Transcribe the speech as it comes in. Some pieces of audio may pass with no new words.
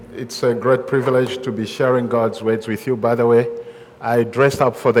It's a great privilege to be sharing God's words with you. By the way, I dressed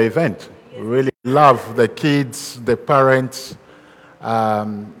up for the event. Really love the kids, the parents,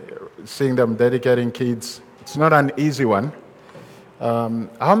 seeing them dedicating kids. It's not an easy one.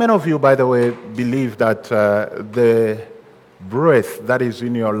 How many of you, by the way, believe that the breath that is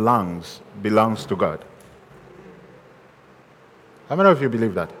in your lungs belongs to God? How many of you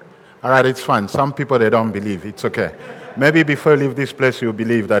believe that? All right, it's fine. Some people, they don't believe. It's okay. Maybe before you leave this place, you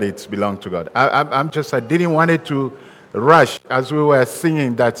believe that it belongs to God. I didn't want it to rush as we were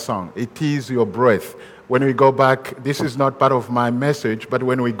singing that song. It is your breath. When we go back, this is not part of my message, but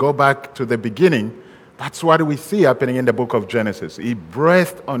when we go back to the beginning, that's what we see happening in the book of Genesis. He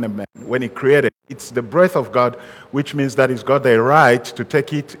breathed on a man when he created. It's the breath of God, which means that he's got the right to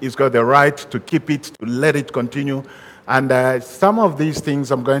take it, he's got the right to keep it, to let it continue. And some of these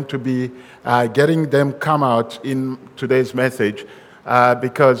things I'm going to be getting them come out in today's message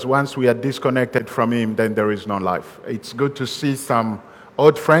because once we are disconnected from him, then there is no life. It's good to see some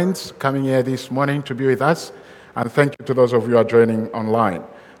old friends coming here this morning to be with us. And thank you to those of you who are joining online.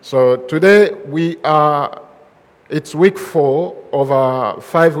 So today it's week 4 of our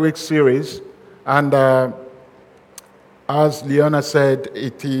 5-week series. And as Leona said,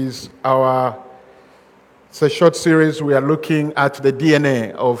 it's a short series. We are looking at the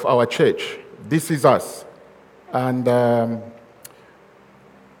DNA of our church. This is us. And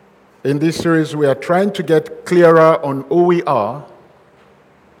in this series, we are trying to get clearer on who we are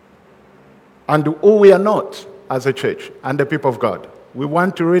and who we are not as a church and the people of God. We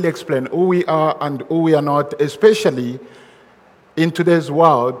want to really explain who we are and who we are not, especially in today's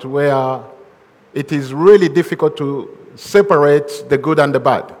world where it is really difficult to separate the good and the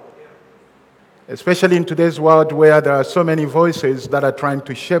bad. Especially in today's world where there are so many voices that are trying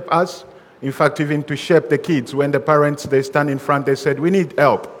to shape us. In fact, even to shape the kids. When the parents, they stand in front, they said, we need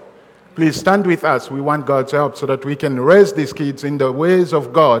help. Please stand with us. We want God's help so that we can raise these kids in the ways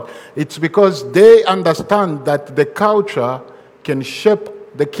of God. It's because they understand that the culture can shape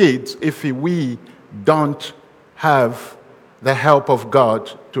the kids if we don't have the help of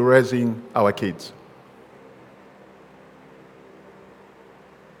God to raising our kids.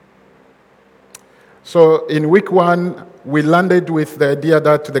 So in week 1, we landed with the idea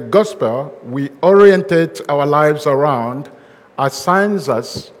that the gospel we orientate our lives around assigns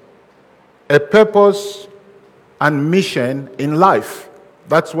us a purpose and mission in life.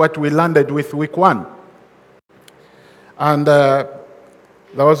 That's what we landed with week 1. And there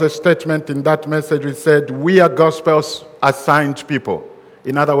was a statement in that message which said, we are gospel-assigned people.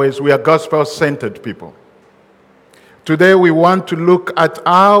 In other words, we are gospel-centered people. Today we want to look at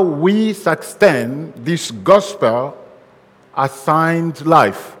how we sustain this gospel-assigned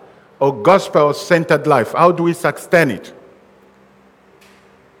life or gospel-centered life. How do we sustain it?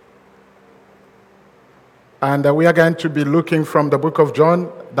 And we are going to be looking from the book of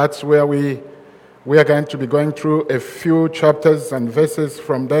John. That's where we are going to be going through a few chapters and verses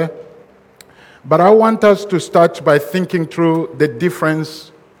from there. But I want us to start by thinking through the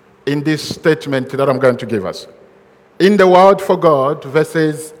difference in this statement that I'm going to give us. In the world for God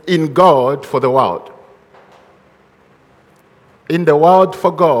versus in God for the world. In the world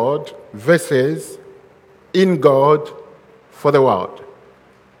for God versus in God for the world.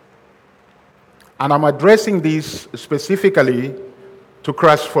 And I'm addressing this specifically to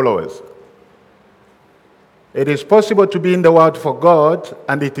Christ followers. It is possible to be in the world for God,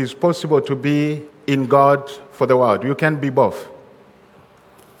 and it is possible to be in God for the world. You can be both.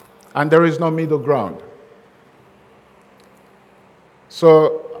 And there is no middle ground.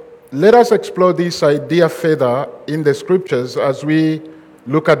 So let us explore this idea further in the scriptures as we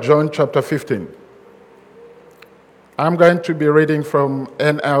look at John chapter 15. I'm going to be reading from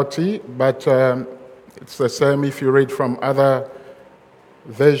NLT, but it's the same if you read from other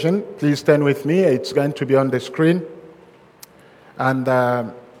version. Please stand with me. It's going to be on the screen. And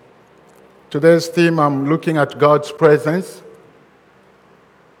today's theme, I'm looking at God's presence.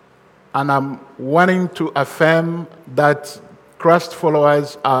 And I'm wanting to affirm that Christ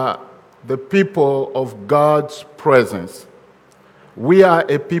followers are the people of God's presence. We are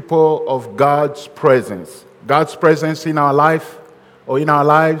a people of God's presence. God's presence in our life or in our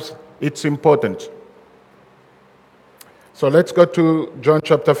lives, it's important. So let's go to John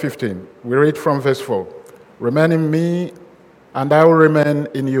chapter 15. We read from verse 4. Remain in me, and I will remain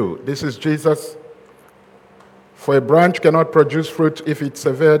in you. This is Jesus. For a branch cannot produce fruit if it's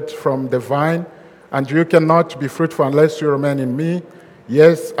severed from the vine, and you cannot be fruitful unless you remain in me.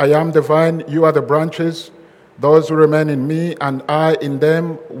 Yes, I am the vine, you are the branches. Those who remain in me and I in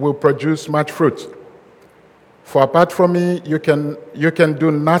them will produce much fruit. For apart from me, you can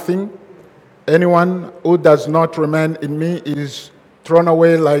do nothing. Anyone who does not remain in me is thrown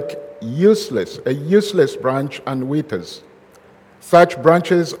away like a useless branch and withers. Such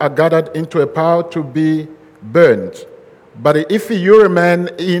branches are gathered into a pile to be burned. But if you remain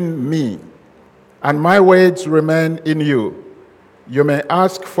in me, and my words remain in you, you may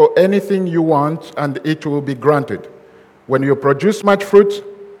ask for anything you want, and it will be granted. When you produce much fruit,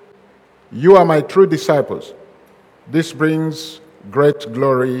 you are my true disciples. This brings great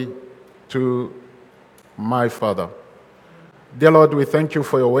glory to my Father. Dear Lord, we thank you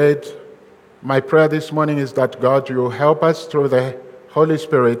for your word. My prayer this morning is that, God, you will help us through the Holy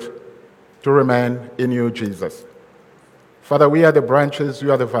Spirit to remain in you, Jesus. Father, we are the branches,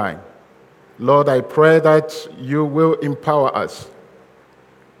 you are the vine. Lord, I pray that you will empower us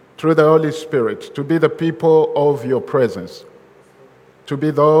through the Holy Spirit to be the people of your presence, to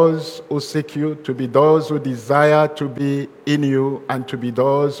be those who seek you, to be those who desire to be in you, and to be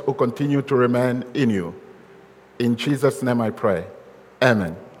those who continue to remain in you. In Jesus' name I pray.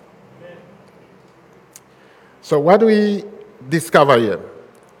 Amen. So what do we discover here?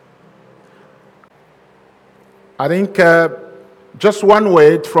 I think just one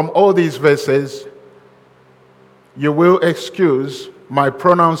word from all these verses, you will excuse my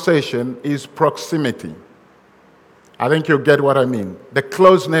pronunciation, is proximity. I think you get what I mean. The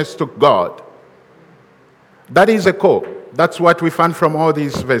closeness to God. That is a call. That's what we find from all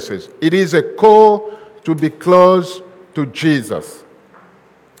these verses. It is a call to be close to Jesus.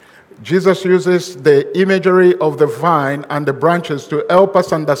 Jesus uses the imagery of the vine and the branches to help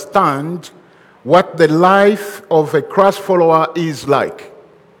us understand what the life of a Christ follower is like.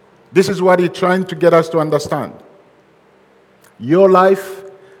 This is what he's trying to get us to understand. Your life,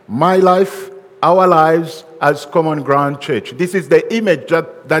 my life, our lives as Common Ground Church. This is the image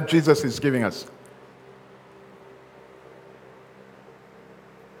that Jesus is giving us.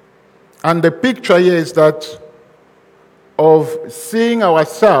 And the picture here is that of seeing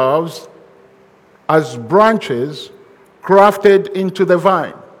ourselves as branches grafted into the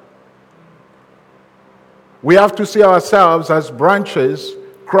vine. We have to see ourselves as branches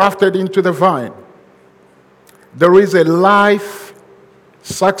grafted into the vine. There is a life,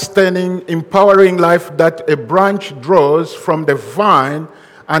 sustaining, empowering life that a branch draws from the vine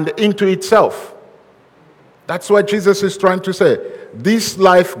and into itself. That's what Jesus is trying to say. This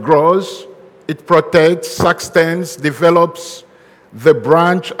life grows, it protects, sustains, develops the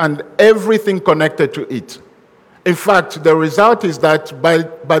branch and everything connected to it. In fact, the result is that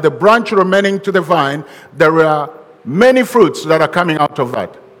by the branch remaining to the vine, there are many fruits that are coming out of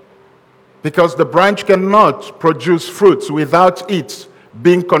that. Because the branch cannot produce fruits without it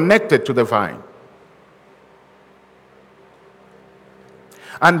being connected to the vine.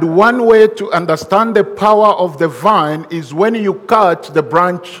 And one way to understand the power of the vine is when you cut the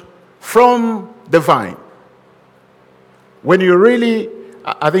branch from the vine. When you really,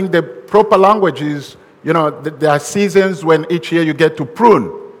 I think the proper language is, there are seasons when each year you get to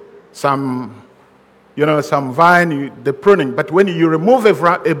prune some vine, the pruning. But when you remove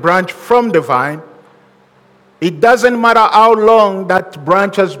a branch from the vine, it doesn't matter how long that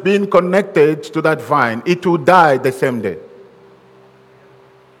branch has been connected to that vine, it will die the same day.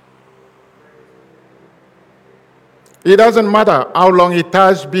 It doesn't matter how long it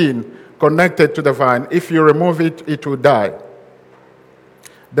has been connected to the vine. If you remove it, it will die.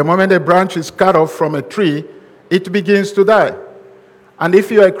 The moment a branch is cut off from a tree, it begins to die. And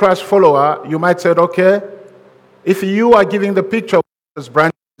if you are a Christ follower, you might say, okay, if you are giving the picture of those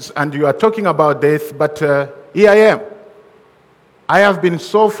branches and you are talking about death, but here I am. I have been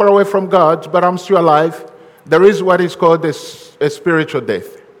so far away from God, but I'm still alive. There is what is called a spiritual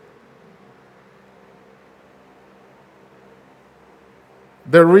death.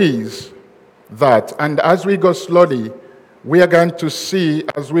 There is that. And as we go slowly, we are going to see,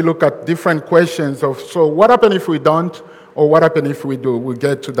 as we look at different questions of, so what happens if we don't, or what happens if we do? We'll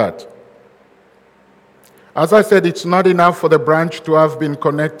get to that. As I said, it's not enough for the branch to have been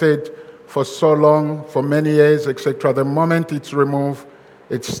connected for so long, for many years, etc. The moment it's removed,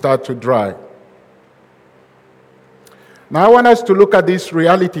 it starts to dry. Now I want us to look at this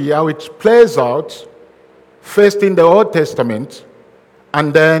reality, how it plays out, first in the Old Testament,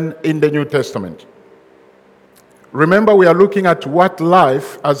 and then in the New Testament. Remember, we are looking at what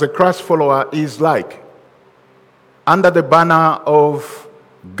life as a Christ follower is like under the banner of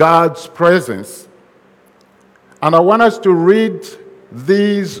God's presence. And I want us to read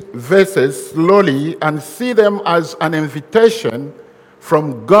these verses slowly and see them as an invitation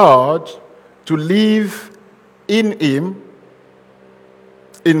from God to live in Him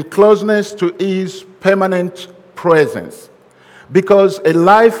in closeness to His permanent presence. Because a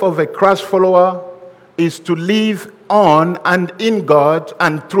life of a Christ follower is to live on and in God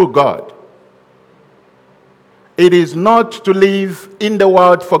and through God. It is not to live in the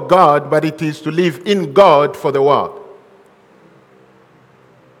world for God, but it is to live in God for the world.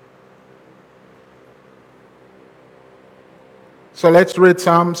 So let's read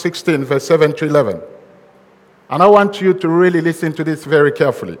Psalm 16, verse 7 to 11. And I want you to really listen to this very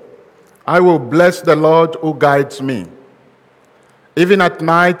carefully. I will bless the Lord who guides me. Even at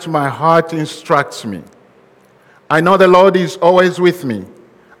night, my heart instructs me. I know the Lord is always with me.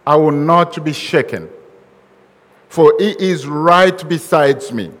 I will not be shaken, for he is right beside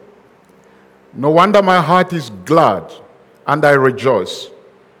me. No wonder my heart is glad, and I rejoice.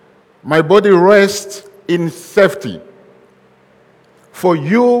 My body rests in safety, for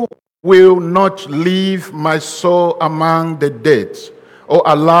you will not leave my soul among the dead, or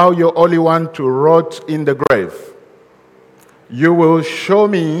allow your Holy One to rot in the grave. You will show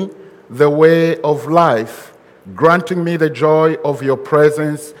me the way of life, granting me the joy of your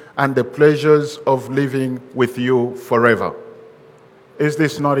presence and the pleasures of living with you forever. Is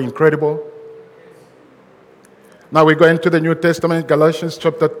this not incredible? Now we go into the New Testament, Galatians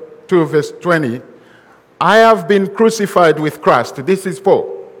chapter 2, verse 20. I have been crucified with Christ. This is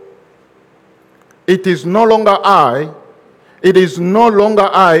Paul. It is no longer I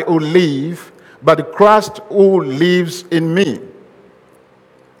who live, but Christ who lives in me.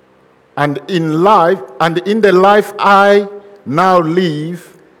 And in the life I now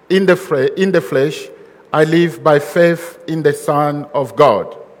live in the flesh, I live by faith in the Son of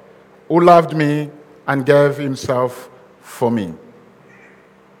God, who loved me and gave himself for me.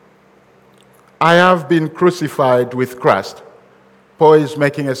 I have been crucified with Christ. Paul is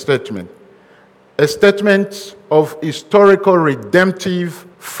making a statement of historical redemptive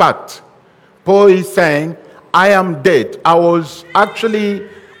fact. Paul is saying, I am dead.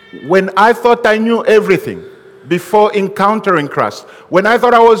 When I thought I knew everything before encountering Christ, when I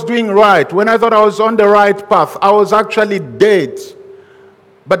thought I was doing right, when I thought I was on the right path, I was actually dead.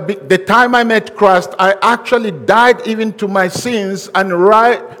 But the time I met Christ, I actually died even to my sins and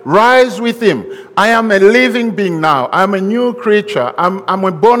rise with him. I am a living being now. I'm a new creature.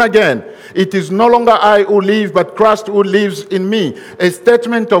 I'm born again. It is no longer I who live, but Christ who lives in me. A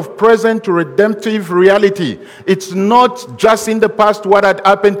statement of present redemptive reality. It's not just in the past what had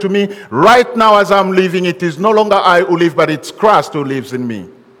happened to me. Right now as I'm living, it is no longer I who live, but it's Christ who lives in me.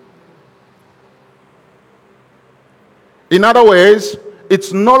 In other ways,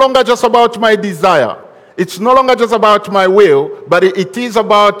 it's no longer just about my desire. It's no longer just about my will, but it is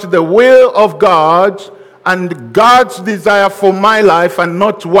about the will of God and God's desire for my life, and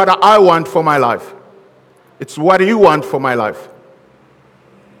not what I want for my life. It's what you want for my life.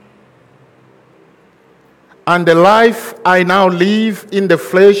 And the life I now live in the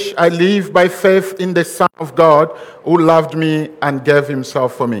flesh, I live by faith in the Son of God, who loved me and gave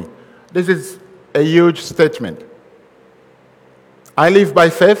himself for me. This is a huge statement. I live by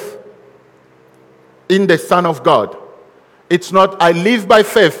faith in the Son of God. It's not I live by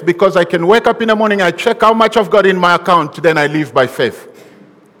faith because I can wake up in the morning, I check how much I've got in my account, then I live by faith.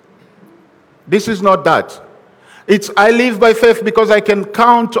 This is not that. It's I live by faith because I can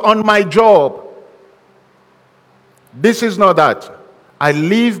count on my job. This is not that. I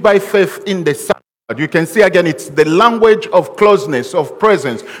live by faith in the Son of God. You can see again, it's the language of closeness, of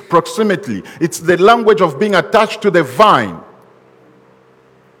presence, proximity. It's the language of being attached to the vine.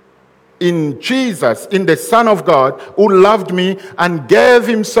 In Jesus, in the Son of God, who loved me and gave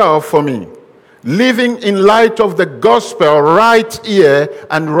himself for me. Living in light of the gospel right here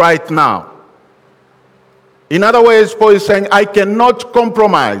and right now. In other words, Paul is saying, I cannot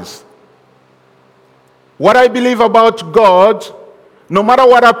compromise. What I believe about God, no matter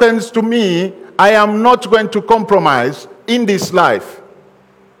what happens to me, I am not going to compromise in this life.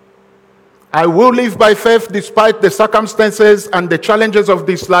 I will live by faith despite the circumstances and the challenges of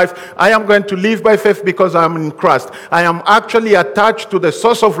this life. I am going to live by faith because I am in Christ. I am actually attached to the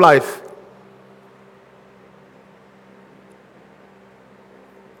source of life.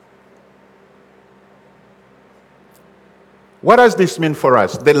 What does this mean for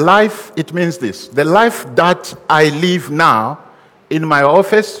us? The life, it means this. The life that I live now in my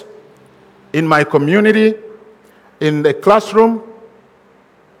office, in my community, in the classroom,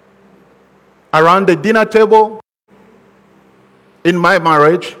 around the dinner table, in my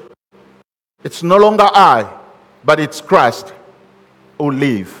marriage, it's no longer I, but it's Christ who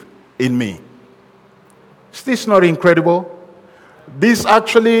lives in me. Is this not incredible? This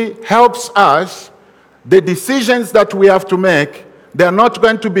actually helps us, the decisions that we have to make, They are not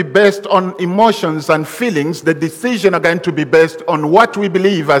going to be based on emotions and feelings. The decisions are going to be based on what we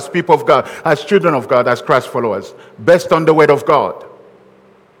believe as people of God, as children of God, as Christ followers, based on the Word of God.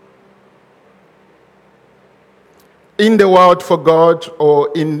 In the world for God, or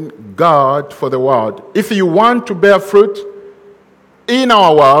in God for the world. If you want to bear fruit in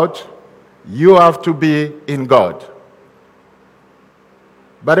our world, you have to be in God.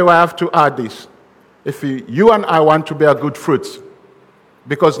 By the way, I have to add this. If you and I want to bear good fruits,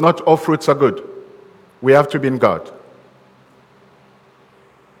 because not all fruits are good, we have to be in God.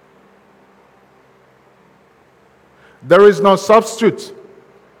 There is no substitute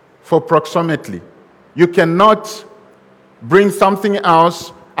for proximity. You cannot bring something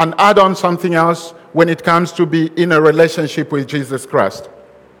else and add on something else when it comes to be in a relationship with Jesus Christ.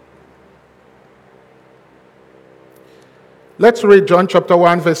 Let's read John chapter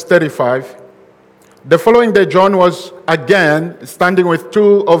 1, verse 35. The following day, John was again standing with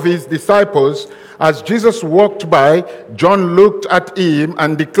two of his disciples. As Jesus walked by, John looked at him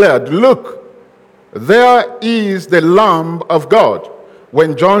and declared, "Look, there is the Lamb of God."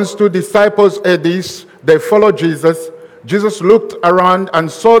 When John's two disciples heard this, they followed Jesus. Jesus looked around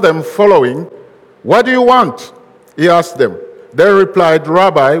and saw them following. "What do you want?" he asked them. They replied,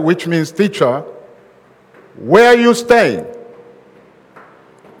 "Rabbi," which means teacher, "where are you staying?"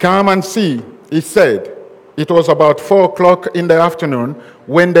 "Come and see," he said. It was about 4:00 in the afternoon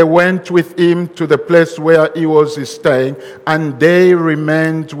when they went with him to the place where he was staying, and they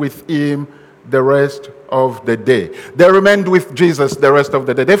remained with him the rest of the day. They remained with Jesus the rest of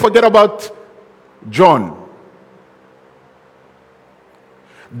the day. They forget about John.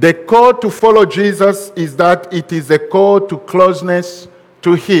 The call to follow Jesus is that it is a call to closeness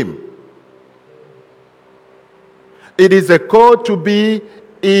to him. It is a call to be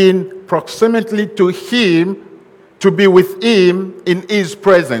in proximity to him, to be with him in his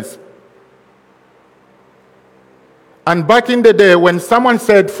presence. And back in the day, when someone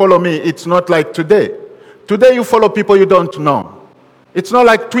said, "Follow me," it's not like today. Today you follow people you don't know. It's not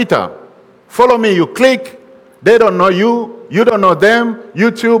like Twitter. Follow me, you click. They don't know you. You don't know them.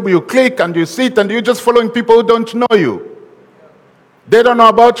 YouTube, you click and you sit and you're just following people who don't know you. They don't know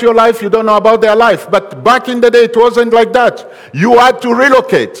about your life. You don't know about their life. But back in the day, it wasn't like that. You had to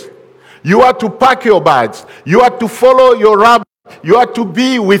relocate. You had to pack your bags. You had to follow your rabbi. You had to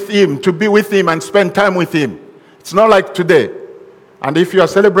be with him and spend time with him. It's not like today. And if you are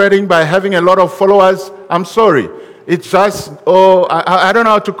celebrating by having a lot of followers, I'm sorry. It's just, I don't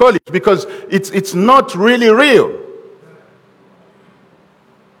know how to call it, because it's not really real.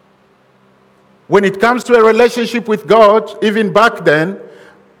 When it comes to a relationship with God, even back then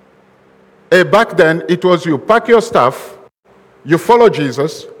it was you pack your stuff, you follow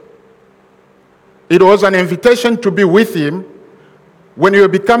Jesus. It was an invitation to be with him. When you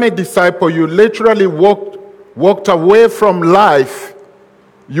become a disciple, you literally walked away from life.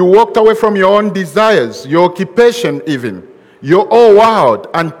 You walked away from your own desires, your occupation even, your whole world,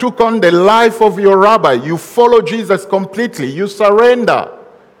 and took on the life of your rabbi. You follow Jesus completely. You surrender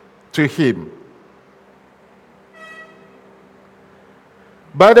to him.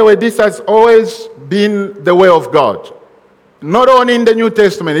 By the way, this has always been the way of God. Not only in the New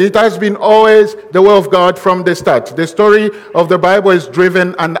Testament, it has been always the way of God from the start. The story of the Bible is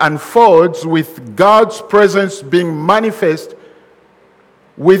driven and unfolds with God's presence being manifest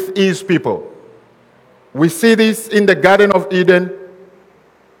with his people. We see this in the Garden of Eden,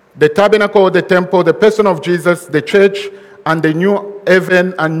 the tabernacle, the temple, the person of Jesus, the church, and the new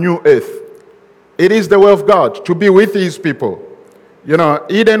heaven and new earth. It is the way of God to be with his people. You know,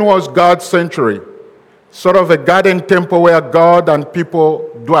 Eden was God's sanctuary, sort of a garden temple where God and people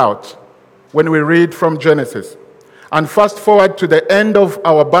dwelt, when we read from Genesis. And fast forward to the end of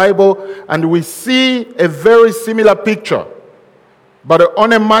our Bible, and we see a very similar picture, but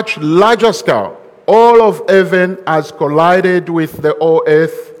on a much larger scale. All of heaven has collided with the whole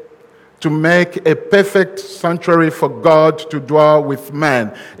earth to make a perfect sanctuary for God to dwell with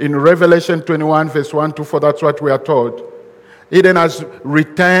man. In Revelation 21, verse 1 to 4, that's what we are told. Eden has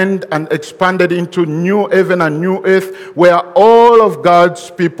returned and expanded into new heaven and new earth, where all of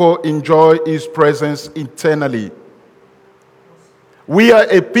God's people enjoy his presence eternally. We are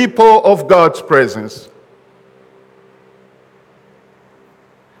a people of God's presence.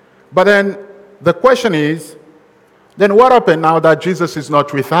 But then the question is, then what happened now that Jesus is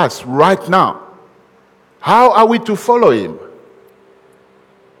not with us right now? How are we to follow him?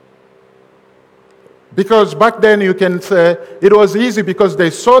 Because back then you can say it was easy because they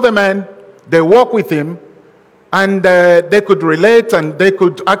saw the man, they walked with him, and they could relate and they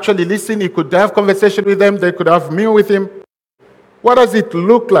could actually listen. He could have conversation with them. They could have meal with him. What does it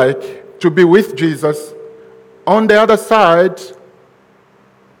look like to be with Jesus on the other side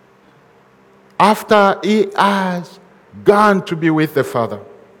after he has gone to be with the Father?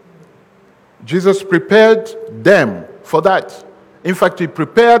 Jesus prepared them for that. In fact, he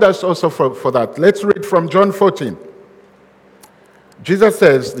prepared us also for that. Let's read from John 14. Jesus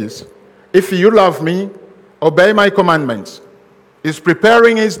says this, "If you love me, obey my commandments." He's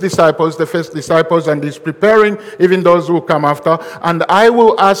preparing his disciples, the first disciples, and he's preparing even those who come after. "And I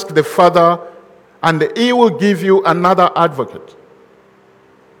will ask the Father, and he will give you another advocate,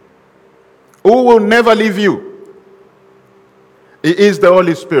 who will never leave you. He is the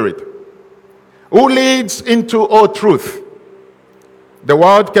Holy Spirit, who leads into all truth. The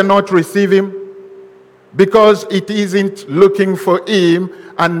world cannot receive him because it isn't looking for him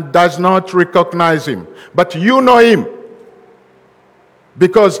and does not recognize him. But you know him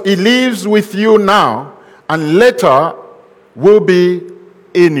because he lives with you now and later will be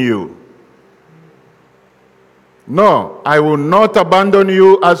in you. No, I will not abandon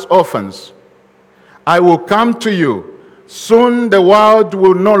you as orphans. I will come to you. Soon the world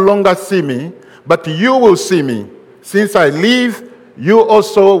will no longer see me, but you will see me. Since I live, you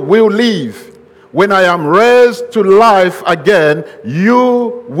also will live. When I am raised to life again,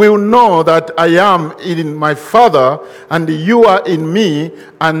 you will know that I am in my Father, and you are in me,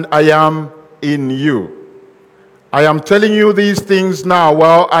 and I am in you. I am telling you these things now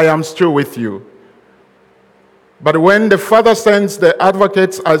while I am still with you. But when the Father sends the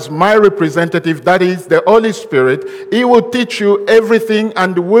advocates as my representative, that is the Holy Spirit, he will teach you everything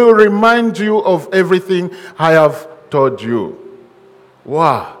and will remind you of everything I have told you."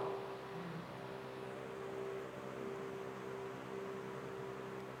 Wow.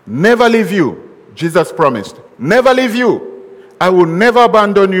 Never leave you, Jesus promised. Never leave you. I will never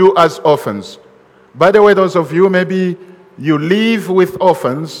abandon you as orphans. By the way, those of you, maybe you live with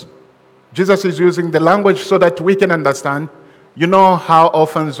orphans. Jesus is using the language so that we can understand. You know how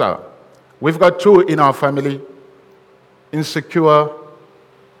orphans are. We've got two in our family. Insecure,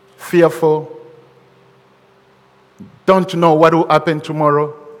 fearful, don't know what will happen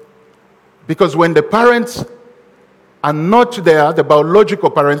tomorrow. Because when the parents are not there, the biological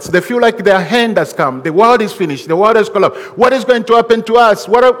parents, they feel like their hand has come. The world is finished. The world has collapsed. What is going to happen to us?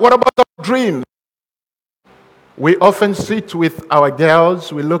 What about our dreams? We often sit with our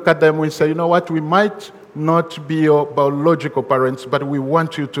girls, we look at them, we say, you know what, we might not be your biological parents, but we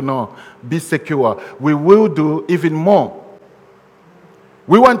want you to know, be secure. We will do even more.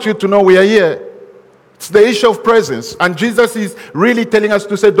 We want you to know we are here. It's the issue of presence. And Jesus is really telling us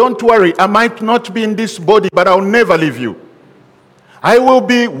to say, don't worry, I might not be in this body, but I'll never leave you. I will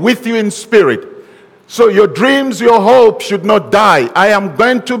be with you in spirit. So your dreams, your hope should not die. I am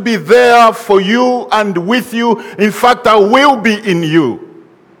going to be there for you and with you. In fact, I will be in you.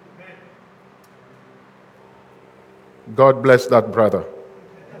 God bless that brother.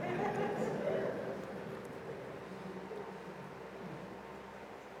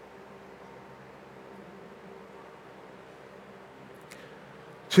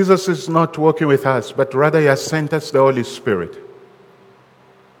 Jesus is not working with us, but rather he has sent us the Holy Spirit.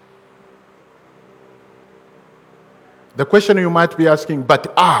 The question you might be asking,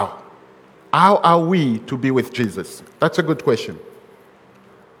 but how? How are we to be with Jesus? That's a good question.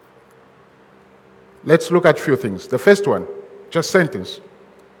 Let's look at a few things. The first one, just sentence,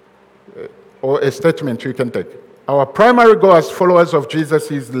 or a statement you can take. Our primary goal as followers of Jesus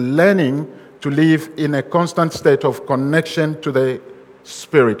is learning to live in a constant state of connection to the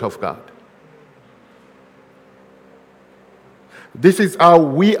Spirit of God. This is how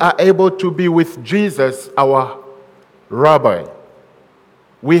we are able to be with Jesus, our Rabbi.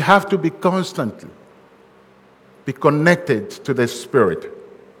 We have to be constantly be connected to the Spirit.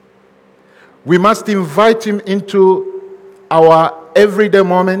 We must invite him into our everyday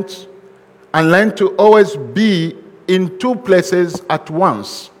moments and learn to always be in two places at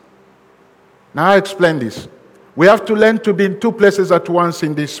once. Now I explain this. We have to learn to be in two places at once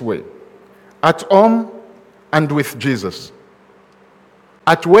in this way. At home and with Jesus.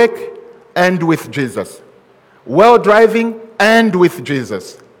 At work and with Jesus. While driving and with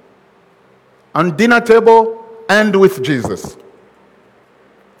Jesus. On dinner table and with Jesus.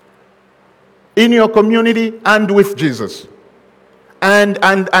 In your community and with Jesus. And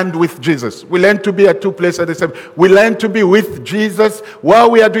with Jesus. We learn to be at two places at the same time. We learn to be with Jesus.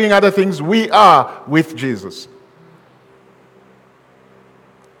 While we are doing other things, we are with Jesus.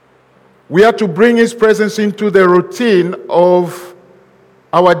 We are to bring his presence into the routine of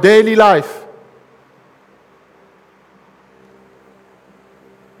our daily life.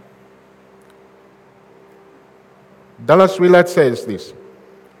 Dallas Willard says this: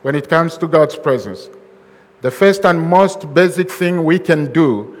 when it comes to God's presence, the first and most basic thing we can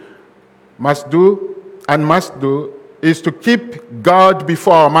do, must do, is to keep God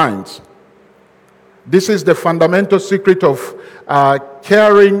before our minds. This is the fundamental secret of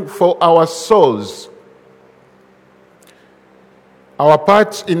caring for our souls. Our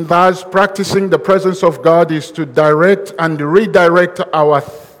part in thus practicing the presence of God is to direct and redirect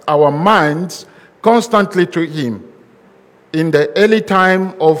our minds constantly to Him. In the early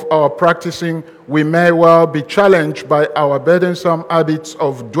time of our practicing, we may well be challenged by our burdensome habits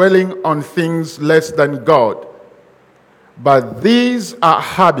of dwelling on things less than God. But these are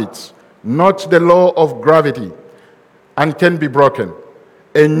habits, not the law of gravity, and can be broken.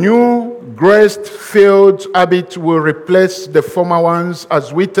 A new, grace-filled habit will replace the former ones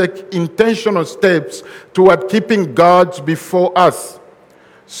as we take intentional steps toward keeping God before us.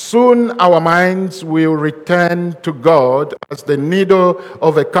 Soon our minds will return to God as the needle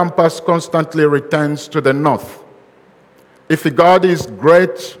of a compass constantly returns to the north. If God is the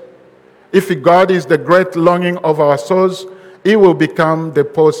great longing of our souls, He will become the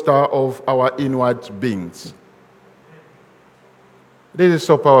poster of our inward beings. This is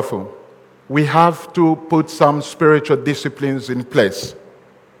so powerful. We have to put some spiritual disciplines in place.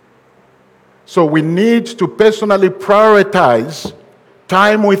 So we need to personally prioritize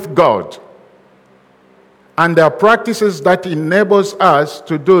time with God. And there are practices that enables us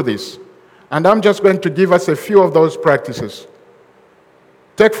to do this. And I'm just going to give us a few of those practices.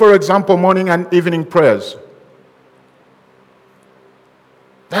 Take, for example, morning and evening prayers.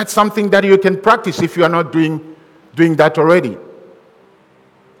 That's something that you can practice if you are not doing that already.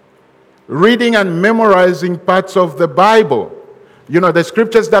 Reading and memorizing parts of the Bible. The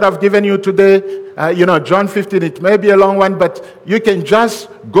scriptures that I've given you today, John 15, it may be a long one, but you can just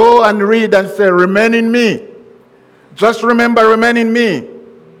go and read and say, remain in me. Just remember, remain in me.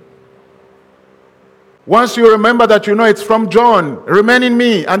 Once you remember that it's from John, remain in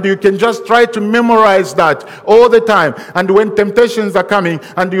me, and you can just try to memorize that all the time. And when temptations are coming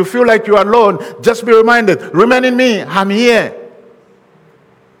and you feel like you are alone, just be reminded, remain in me, I'm here.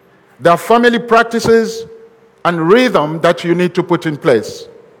 There are family practices and rhythm that you need to put in place.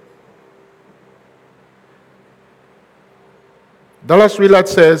 Dallas Willard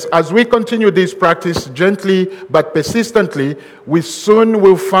says, as we continue this practice gently but persistently, we soon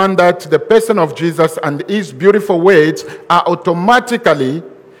will find that the person of Jesus and His beautiful words are automatically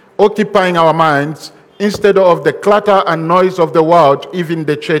occupying our minds instead of the clutter and noise of the world, even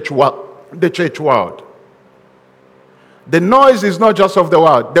the church world. The noise is not just of the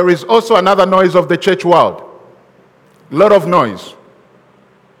world. There is also another noise of the church world. A lot of noise.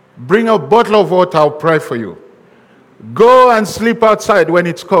 Bring a bottle of water, I'll pray for you. Go and sleep outside when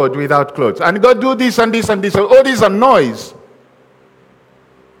it's cold without clothes. And go do this and this and this. All these are noise.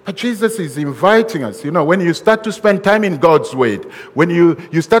 But Jesus is inviting us. When you start to spend time in God's word, when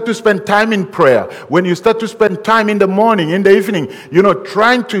you start to spend time in prayer, when you start to spend time in the morning, in the evening,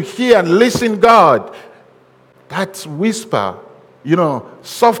 trying to hear and listen God, that whisper,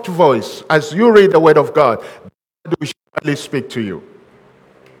 soft voice, as you read the word of God, God will surely speak to you.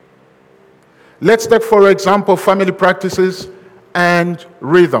 Let's take, for example, family practices and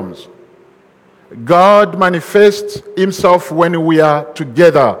rhythms. God manifests Himself when we are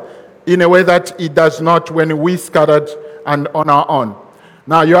together in a way that He does not when we scattered and on our own.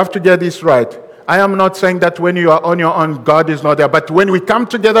 Now, you have to get this right. I am not saying that when you are on your own, God is not there. But when we come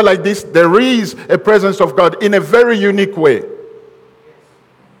together like this, there is a presence of God in a very unique way.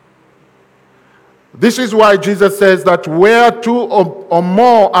 This is why Jesus says that where two or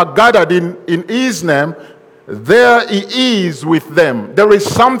more are gathered in His name, there He is with them. There is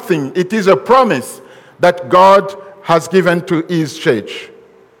something, it is a promise that God has given to His church.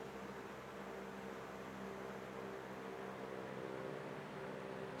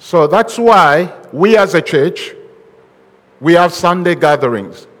 So that's why we as a church, we have Sunday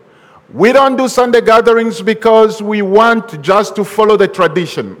gatherings. We don't do Sunday gatherings because we want just to follow the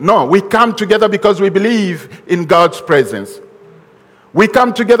tradition. No, we come together because we believe in God's presence. We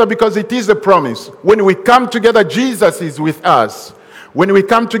come together because it is a promise. When we come together, Jesus is with us. When we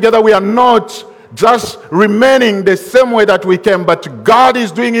come together, we are not just remaining the same way that we came, but God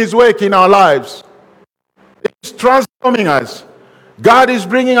is doing His work in our lives. It's transforming us. God is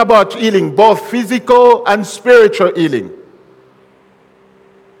bringing about healing, both physical and spiritual healing.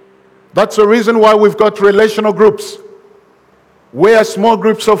 That's the reason why we've got relational groups, where small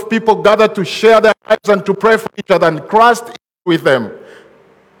groups of people gather to share their lives and to pray for each other and Christ is with them.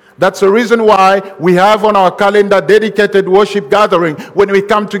 That's the reason why we have on our calendar dedicated worship gathering when we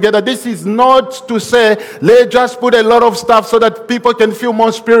come together. This is not to say, let's just put a lot of stuff so that people can feel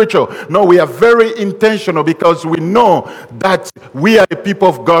more spiritual. No, we are very intentional because we know that we are a people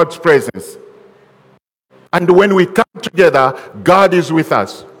of God's presence. And when we come together, God is with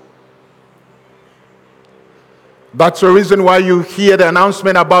us. That's the reason why you hear the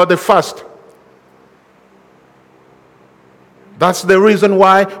announcement about the fast. That's the reason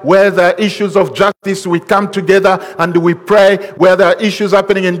why where there are issues of justice, we come together and we pray. Where there are issues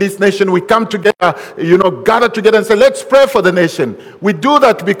happening in this nation, we come together, gather together and say, let's pray for the nation. We do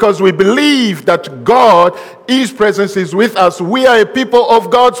that because we believe that God, His presence is with us. We are a people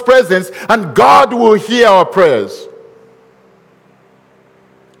of God's presence and God will hear our prayers.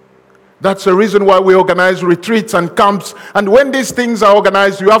 That's the reason why we organize retreats and camps. And when these things are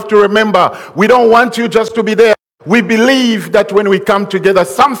organized, you have to remember, we don't want you just to be there. We believe that when we come together,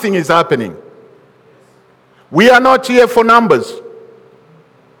 something is happening. We are not here for numbers.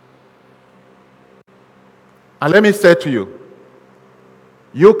 And let me say to you,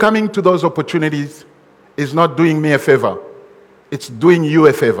 you coming to those opportunities is not doing me a favor. It's doing you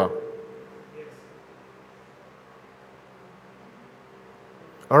a favor.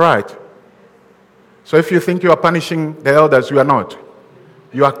 All right. So if you think you are punishing the elders, you are not.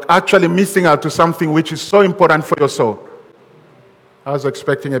 You are actually missing out to something which is so important for your soul. I was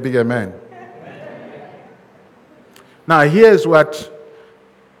expecting a big amen. Now, here's what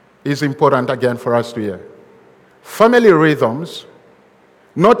is important again for us to hear. Family rhythms,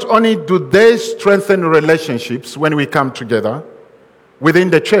 not only do they strengthen relationships when we come together within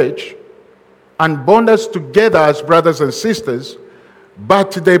the church and bond us together as brothers and sisters,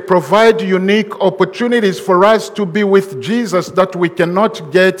 but they provide unique opportunities for us to be with Jesus that we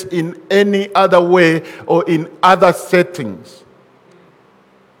cannot get in any other way or in other settings.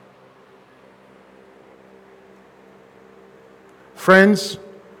 Friends,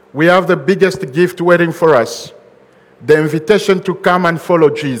 we have the biggest gift waiting for us. The invitation to come and follow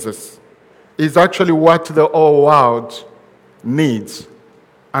Jesus is actually what the whole world needs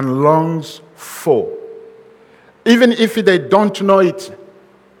and longs for. Even if they don't know it,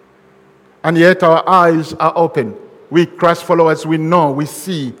 and yet our eyes are open. We Christ followers, we know, we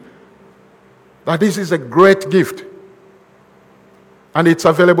see that this is a great gift. And it's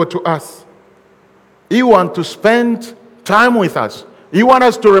available to us. He wants to spend time with us. He wants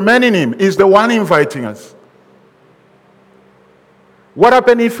us to remain in Him. He's the one inviting us. What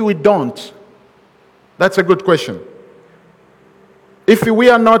happens if we don't? That's a good question. If we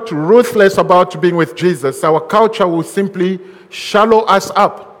are not ruthless about being with Jesus, our culture will simply shallow us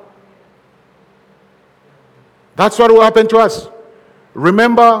up. That's what will happen to us.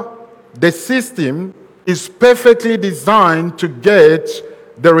 Remember, the system is perfectly designed to get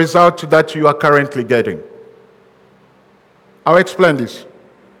the result that you are currently getting. I'll explain this.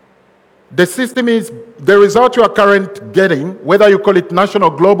 The system is the result you are currently getting, whether you call it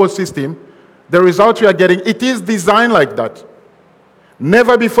national or global system, the result you are getting, it is designed like that.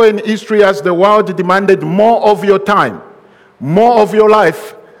 Never before in history has the world demanded more of your time, more of your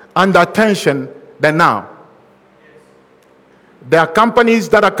life and attention than now. There are companies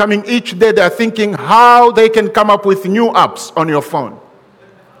that are coming each day, they are thinking how they can come up with new apps on your phone.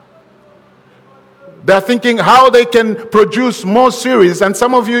 They are thinking how they can produce more series. And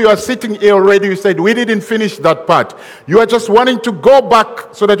some of you are sitting here already, you said, we didn't finish that part. You are just wanting to go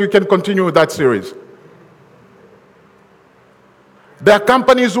back so that you can continue with that series. There are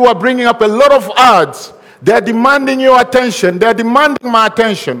companies who are bringing up a lot of ads. They are demanding your attention. They are demanding my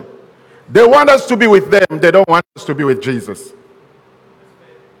attention. They want us to be with them. They don't want us to be with Jesus.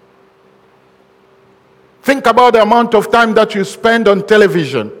 Think about the amount of time that you spend on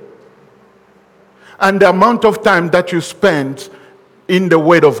television and the amount of time that you spend in the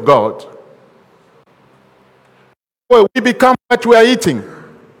Word of God. Well, we become what we are eating.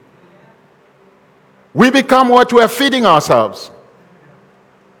 We become what we are feeding ourselves.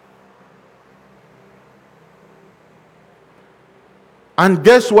 And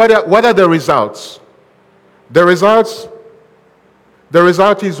guess what are the results? The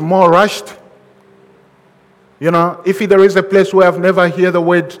result is more rushed. You know, if there is a place where I've never heard the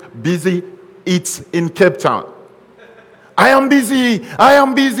word busy, it's in Cape Town. I am busy. I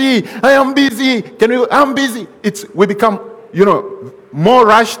am busy. I am busy. I'm busy. We become, more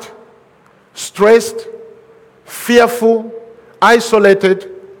rushed, stressed, fearful, isolated,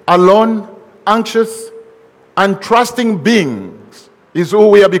 alone, anxious, and trusting beings is who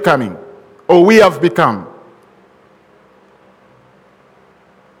we are becoming, or we have become.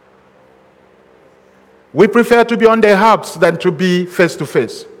 We prefer to be on the hubs than to be face to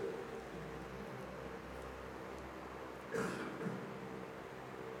face.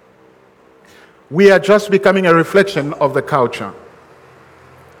 We are just becoming a reflection of the culture.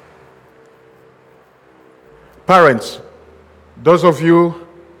 Parents, those of you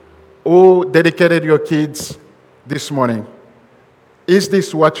who dedicated your kids this morning, is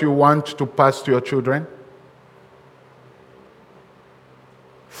this what you want to pass to your children?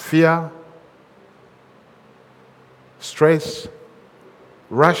 Fear, stress,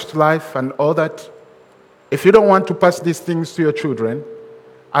 rushed life, and all that? If you don't want to pass these things to your children,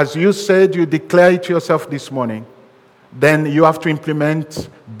 as you said, you declare it yourself this morning, then you have to implement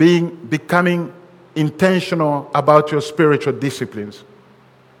becoming intentional about your spiritual disciplines.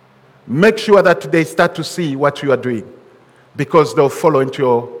 Make sure that they start to see what you are doing, because they'll follow into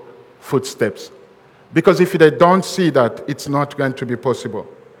your footsteps. Because if they don't see that, it's not going to be possible.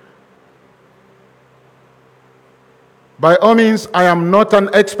 By all means, I am not an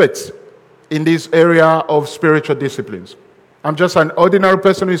expert in this area of spiritual disciplines. I'm just an ordinary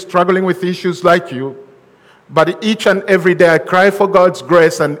person who is struggling with issues like you. But each and every day I cry for God's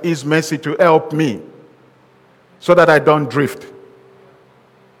grace and His mercy to help me so that I don't drift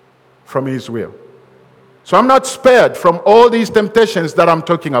from His will. So I'm not spared from all these temptations that I'm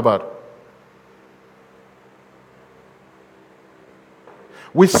talking about.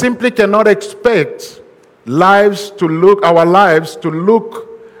 We simply cannot expect our lives to look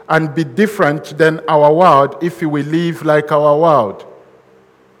and be different than our world if we live like our world.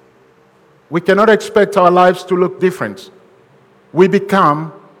 We cannot expect our lives to look different. We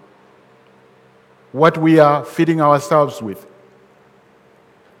become what we are feeding ourselves with.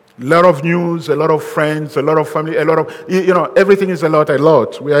 A lot of news, a lot of friends, a lot of family, a lot of, everything is a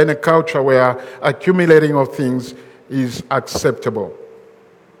lot. We are in a culture where accumulating of things is acceptable.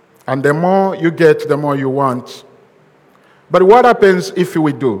 And the more you get, the more you want. But what happens if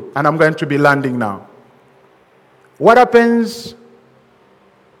we do? And I'm going to be landing now. What happens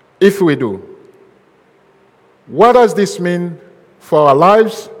if we do? What does this mean for our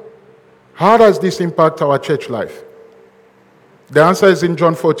lives? How does this impact our church life? The answer is in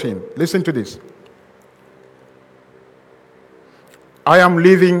John 14. Listen to this. I am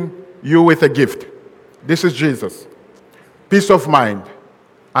leaving you with a gift. This is Jesus. Peace of mind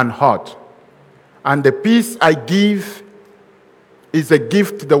and heart. And the peace I give is a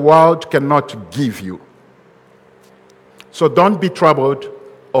gift the world cannot give you. So don't be troubled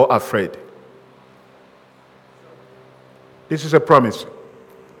or afraid. This is a promise.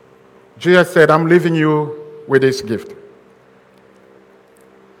 Jesus said, I'm leaving you with this gift.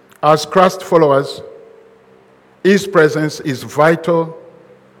 As Christ followers, His presence is vital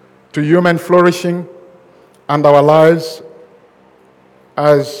to human flourishing and our lives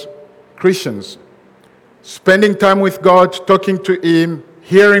as Christians. Spending time with God, talking to Him,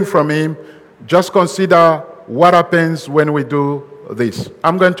 hearing from Him, just consider what happens when we do this.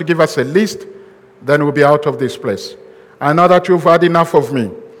 I'm going to give us a list, then we'll be out of this place. I know that you've had enough of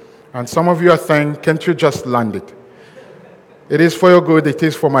me. And some of you are saying, can't you just land it? It is for your good, it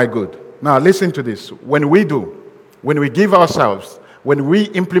is for my good. Now listen to this. When we give ourselves, when we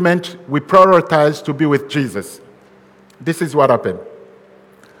implement, we prioritize to be with Jesus, this is what happens.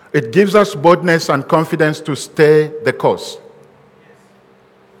 It gives us boldness and confidence to stay the course.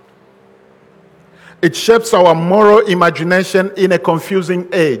 It shapes our moral imagination in a confusing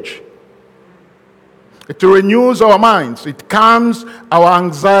age. It renews our minds. It calms our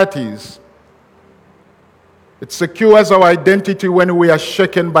anxieties. It secures our identity when we are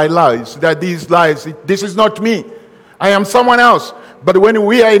shaken by lies. That these lies, this is not me. I am someone else. But when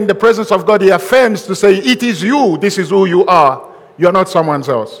we are in the presence of God, He affirms to say, it is you. This is who you are. You are not someone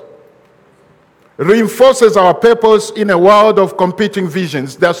else. Reinforces our purpose in a world of competing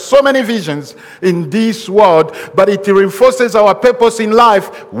visions. There are so many visions in this world, but it reinforces our purpose in life.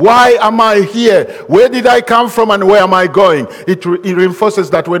 Why am I here? Where did I come from and where am I going? It reinforces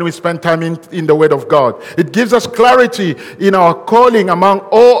that when we spend time in the Word of God. It gives us clarity in our calling among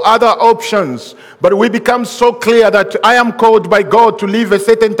all other options. But we become so clear that I am called by God to live a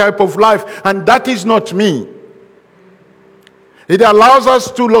certain type of life, and that is not me. It allows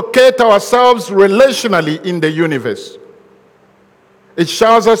us to locate ourselves relationally in the universe. It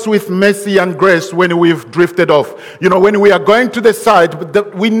showers us with mercy and grace when we've drifted off. When we are going to the side,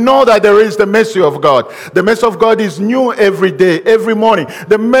 we know that there is the mercy of God. The mercy of God is new every day, every morning.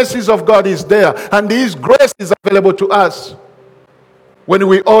 The mercies of God is there, and His grace is available to us when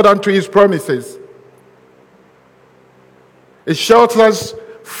we hold on to His promises. It shelters us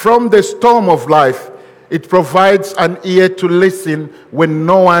from the storm of life. It provides an ear to listen when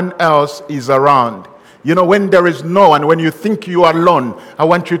no one else is around. When there is no one, when you think you are alone, I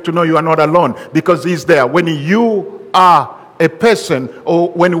want you to know you are not alone because He's there. When you are a person, or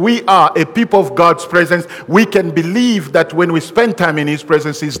when we are a people of God's presence, we can believe that when we spend time in His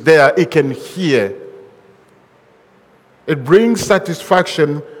presence, He's there, He can hear. It brings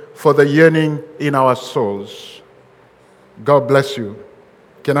satisfaction for the yearning in our souls. God bless you.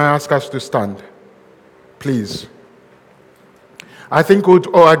 Can I ask us to stand? Please. I think we'd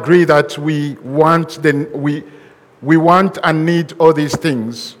all agree that we want and need all these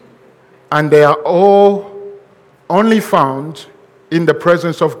things, and they are all only found in the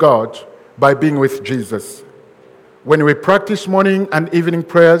presence of God by being with Jesus. When we practice morning and evening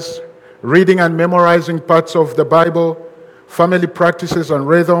prayers, reading and memorizing parts of the Bible, family practices and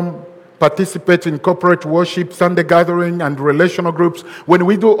rhythm, participate in corporate worship, Sunday gathering, and relational groups, when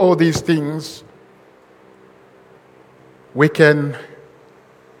we do all these things, we can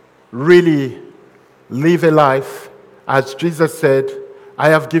really live a life, as Jesus said, I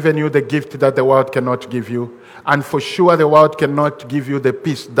have given you the gift that the world cannot give you. And for sure, the world cannot give you the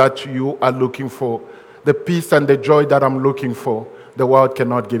peace that you are looking for. The peace and the joy that I'm looking for, the world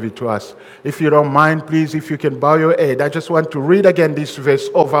cannot give it to us. If you don't mind, please, if you can bow your head, I just want to read again this verse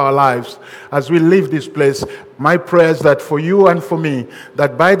of our lives as we leave this place. My prayer is that for you and for me,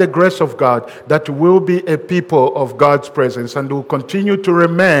 that by the grace of God, that we'll be a people of God's presence and will continue to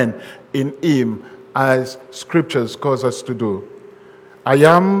remain in Him as Scriptures cause us to do. I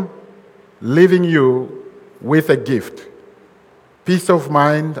am leaving you with a gift, peace of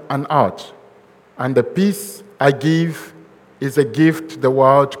mind and heart. And the peace I give is a gift the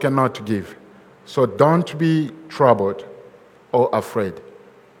world cannot give. So don't be troubled or afraid.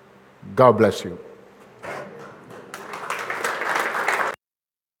 God bless you.